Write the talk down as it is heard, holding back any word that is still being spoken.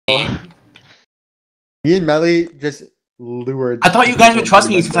Me and Meli just lured. I thought you guys were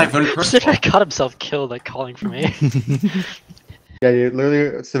trusting me since I voted Percival. Sitvek got himself killed, like calling for me. Yeah, dude,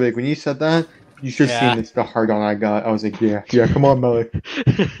 literally, Sitvek, when you said that, you should have seen the hard on I got. I was like, yeah, come on, Meli.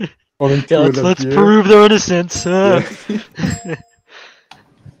 Let's prove their innocence. Yeah.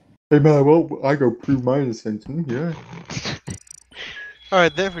 Hey, Meli, well, I go prove my innocence. Yeah.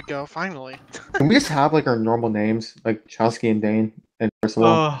 Alright, there we go, finally. Can we just have, like, our normal names, like Chowski and Dane and Percival?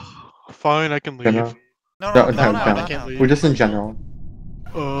 Oh, fine, I can leave. No. No, I can't leave. We're just in general.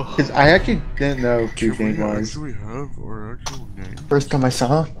 Oh. Because I actually didn't know who Dane was. Actually have our actual name? First time I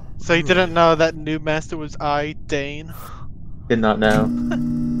saw. So you didn't know that new master was Dane? Did not know.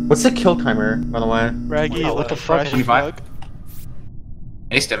 What's the kill timer, by the way? Raggy, what the fuck? 25?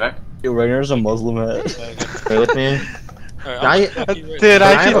 Hey, Sitvek. Yo, Ragnar's a Muslim hat. Stay with me. Dude,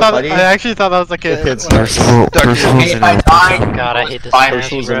 I actually thought that was like a... Percival Okay, if I die... God, I hate this.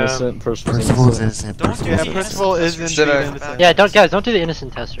 Percival's innocent. Percival's innocent. Percival is innocent. Yeah, guys, don't do the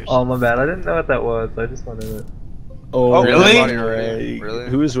innocent testers. Oh my bad, I didn't know what that was. I just wanted it. Oh, really? Really?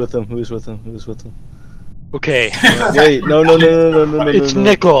 Who is with him? Who is with him? Who is with him? Okay. Wait, no. It's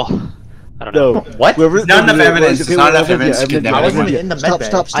Nikkle. I don't know. No. What? Not enough evidence. It's not enough evidence. I wasn't in the med bay.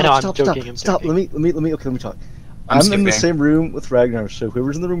 Stop. I know, I'm joking. Stop. Let me talk. I'm in the same room with Ragnar, so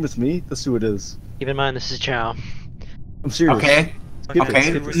whoever's in the room with me, that's who it is. Keep in mind, this is Chow. I'm serious. Okay.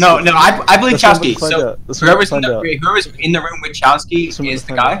 No, I believe Chowski. So whoever's in the room with Chowski is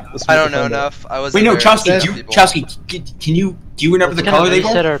the guy. I don't know enough. I was. Wait, no, Chowski. Do you remember the color they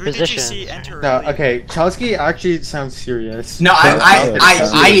said were? our position. No, okay. Chowski actually sounds serious. No, I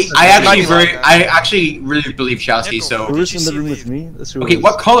actually really believe Chowski. So whoever's in the room with me, that's who it is. okay,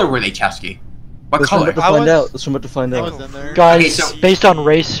 what color were they, Chowski? What color? That's what to find out. Guys, based on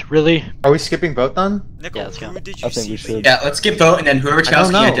race, really? Are we skipping vote then? Yeah, let's go. I think we should. Yeah, let's skip vote, and then whoever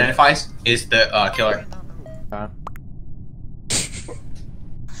Chowski identifies is the killer.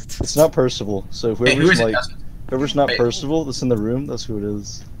 It's not Percival, so whoever's not Wait. Percival that's in the room, that's who it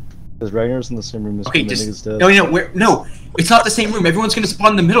is. Because Ragnar's in the same room as Okay, me, just nigga's dead. no, it's not the same room. Everyone's gonna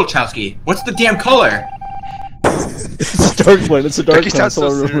spawn in the middle, Chowski. What's the damn color? It's a dark one. It's a dark one. sounds So I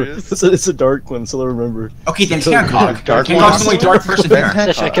so remember. It's a dark one. So I remember. Okay, then Hancock. Dark Hancock's the only dark person here.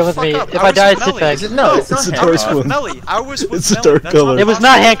 Sitvek, come with me. If I die, it's Sitvek. No, It's a dark one. Meli, I was with It's a Meli, dark that's color. not- It was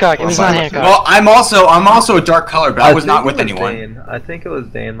not Hancock. It was not Hancock. Well, I'm also a dark color, but I was not with anyone. Dane. I think it was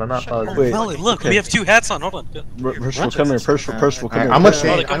Dane, but I'm not positive. Wait. Meli, look, we have two hats on. Hold on. Percival, come here. Percival, come here. I'm with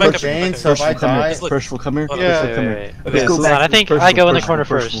Dane. Come I'm back with up, Dane, come so if I Percival, come die... here. Percival, come here. Yeah. Percival, come here. Okay, let's hold on. I think I go in the corner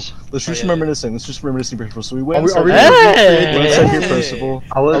first. Let's just remember this thing. Percival. So we went. Are we inside here, Percival.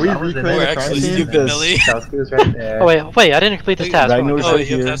 I was recreating in the there. crime actually scene? stupid, Meli. Chowski was right there. Oh wait, I didn't complete this task. Ragnar's Oh, right you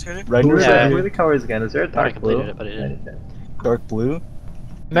have here. task already? Ragnar's Yeah. right Who are here. the colors again? Is there a I already dark blue? completed it, but I didn't. Dark blue.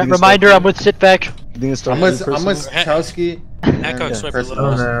 Reminder, I'm with Sitvek. You think it's dark I'm blue, with Percival? Chowski. Hancock swipe I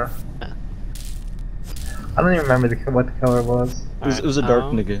don't know. I don't even remember what the color was. It was a dark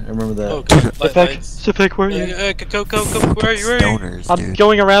nigga. I remember that. Oh, good. Sitvek, where are you? Go, where are you? Stoners, I'm dude.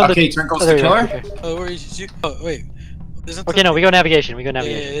 going around Okay, the... Twinkle's Oh, the there you go. killer? Okay. Oh, where is you? Oh, wait. Isn't Okay, no, we go navigation. We go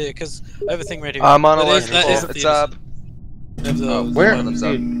navigation. Yeah, because I have a thing right here. I'm on That is- electrical. that isn't It's the up. innocent. Where? One of them's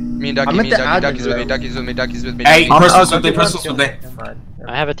up. Dude, Me and I'm Duckie, at the admin Duckie's with me, room. Ducky's with me. Hey, Duckie. Percival's with me. Percival's with me. Never mind.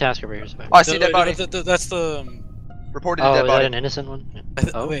 I have a task over here. So Oh, I see a dead body. That's the. Reported a oh, dead is that body. an innocent one?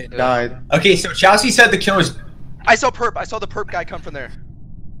 Oh, wait. died. Okay, so Chowski said the killer's. I saw the perp guy come from there.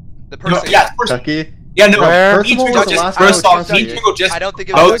 The No, person. yeah, Percival. Ducky. Yeah, no. Where? Me and Percival Twinkle was the just last first one off. to Me and see. Twinkle just I don't think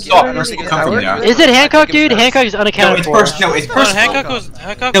it both was saw Ducky. Percival come from there. Is it Hancock, dude? Hancock is unaccounted for. No, it's No, Percival. Hancock was.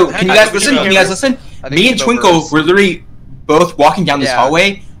 Hancock. No, can you guys listen? Can you guys listen? I think Me and it's Twinkle both were literally both walking down this Yeah.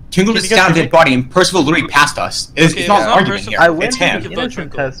 hallway. Twinkle just found a dead body, and Percival literally passed us. It's Okay, not yeah. an argument Percival- here. I went It's to him. the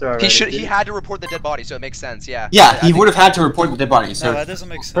innocent tester already. He had to report the dead body, so it makes sense. Yeah. Yeah, he would have had to report the dead body. No, So, that doesn't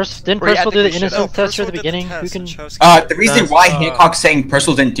make sense. Didn't Or yeah, I Percival think do the we should. innocent No, tester at the Percival did beginning? test Who can... and Chowski the reason why Hancock's saying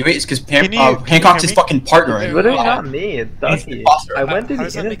Percival didn't do it is because Can you Hancock's his hear me? fucking partner. Literally not me, it's Ducky. imposter. I went to How the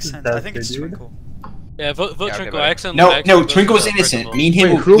does that make innocent sense? I think tester, it's dude. Twinkle. Yeah, vote Yeah, okay, Twinkle. bye. I accidentally No, voted Twinkle's Percival. innocent. Me and him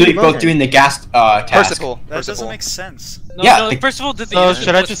Wait, were who are we literally both voting? doing the gas task. Percival. That doesn't Percival. make sense. No, Yeah, no, like- Percival did the So, innocent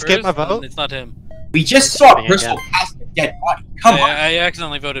should I test just skip first, my vote? and it's not him. We just saw Yeah. Percival pass the dead body. Come on. I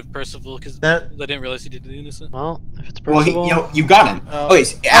accidentally voted Percival because I That didn't realize he did the innocent. Well, if it's Well, Percival... you got him. Oh. Okay,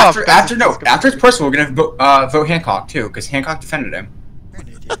 so after it's Percival, we're gonna vote Hancock too, because Hancock defended him. You're an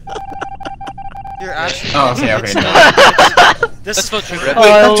idiot. You're actually. Oh, okay. Let's vote Twinkle. Oh,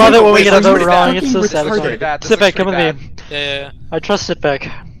 I Wait, love it when we wait, get a wait, vote wait, wrong. wait, It's so wait, satisfying. wait, bad. This looks Sitvek, come with pretty me. Yeah, I trust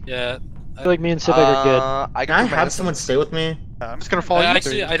Sitvek. yeah. I feel like me and Sitvek are good. I Can I can have someone stay with me? I'm just gonna follow you.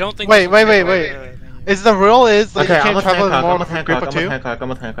 Actually, I don't think. Wait. Is the rule is like Okay, you I'm can't with travel in Hancock. more I'm with than a group Hancock. of I'm with two? Hancock. I'm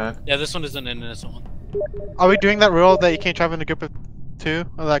with Hancock. Yeah, this one isn't an innocent one. Are we doing that rule that you can't travel in a group of two?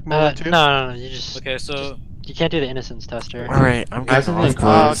 Or like more than two? No, you just. Okay, so You can't do the innocence tester. Alright, I'm I have getting something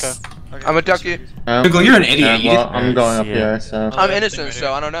off close. Okay. I'm a Duckie. Twinkle, you're an idiot. You Well, didn't- I'm going up Yeah. here, so. I'm innocent,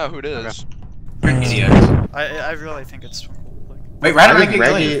 so I don't know who it is. You're an idiot. I really think it's Twinkle. Like, Wait, Raggy, I think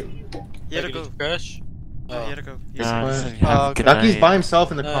Raggy. he had to go. Crash. He had to go. okay. Duckie's by himself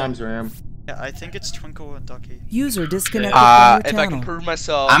in the comms room. Yeah, I think it's Twinkle and Duckie. User disconnected from your If I channel. can prove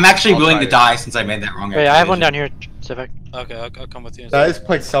myself, I'm actually I'll willing try to it. die since I made that wrong. Wait, I have one down here, Sitvek. Okay, I'll come with you. That is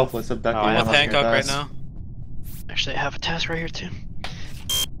quite selfless of Duckie. Oh, I I'm have with not Hancock here, right guys. now. Actually, I have a task right here too.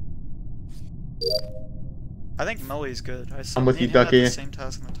 I think Meli's good. I'm with me you, and him had Duckie. the same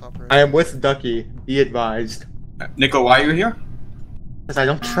task in the top right. I am with Duckie. Be advised. Nikkle, why are you here? Because I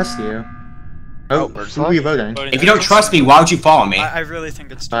don't trust you. Oh, who are you voting? If you don't trust me, why would you follow me? I really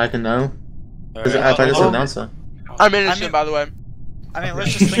think it's I Twinkle. can know. Because Alright, I just I'll- announced it. I'm innocent, by the way. I mean,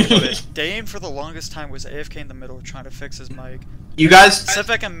 let's just think about it. Dane, for the longest time, was AFK in the middle trying to fix his mic. You guys,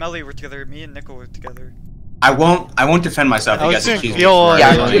 Sitvek and Meli were together. Me and Nikkle were together. I won't defend myself. I You was guys doing accuse me. feel Yeah,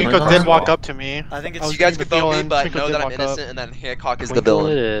 and Twinkle did walk up to me. I think I it's was You guys doing can the vote me, feeling, but Twinkle know did that I'm walk up. innocent, and then Hancock is the Twinkle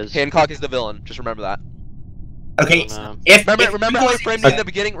villain. it is. Hancock is the villain. Just remember that. Okay, No. if Remember how he framed me in the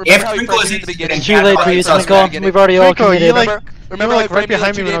beginning? if Remember how he Twinkle framed me is in the beginning? It's too late for you, Suspect. Twinkle. We've already all Twinkle, you committed. like- Remember were, how like, he right framed me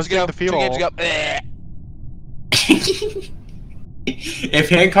behind me two when I was games doing the ago? 2 games fuel. ago. If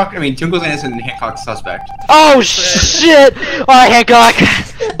Hancock, I mean Twinkle's innocent and Hancock's suspect. Oh shit! Alright, Hancock!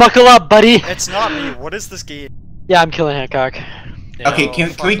 Buckle up, buddy! It's not me. What is this game? Yeah, I'm killing Hancock. Okay, can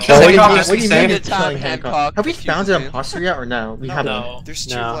we fuck kill off. Hancock What just do to you be mean safe? it's killing Hancock? Have we found an imposter yet or no? We haven't. No. There's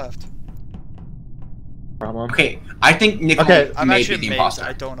 2 No. left. Problem. Okay, I think Nikkle Okay, I'm may be actually the amazed. imposter.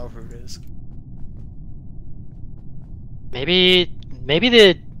 I don't know who it is. Maybe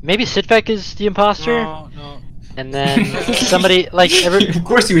Sitvek is the imposter, No. and then somebody like Of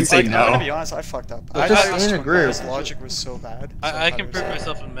course you would say Like, I'm gonna no. be honest. I fucked up. But I just thought it was in a Twinkle. group. His logic was so bad. so I thought can it was prove him.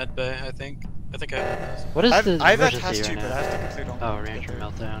 myself in medbay. I think I have this. what is the I've had emergency task right 2, now? but I have to complete all. Oh, reactor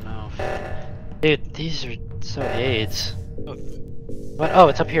meltdown. Oh, dude, these are so AIDS. Oh, What? Oh,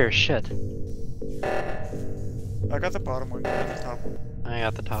 it's up here. Shit. I got the bottom one. I got the top one. I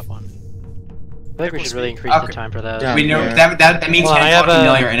got the top one. I think we should really increase the Okay. time for that. Yeah. We know that means Hold on, I Hancock have and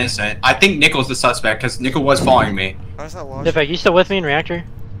a- Meli are innocent. I think Nikkle's the suspect because Nikkle was following me, How's that logic? Sitvek, you still with me in reactor?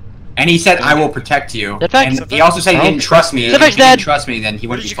 and he said I will protect you. Sitvek? And he also said he didn't trust me. If Sitvek's he dead. didn't trust me, then he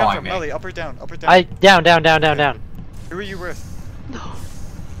Where wouldn't did be you come following from, me. Meli? Up or down? Up or down? Down. Who are you with?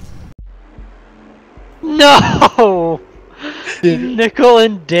 No! Nikkle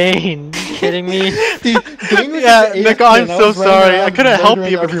and Dane. You kidding me? Dude, Dane was Yeah, just Nikkle, AFK I'm and I so was running sorry. I around couldn't help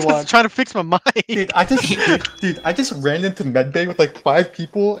murdering you because I everyone. was trying to fix my mic. Dude, I just ran into medbay with like 5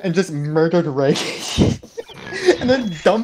 people and just murdered Ray. And then dumped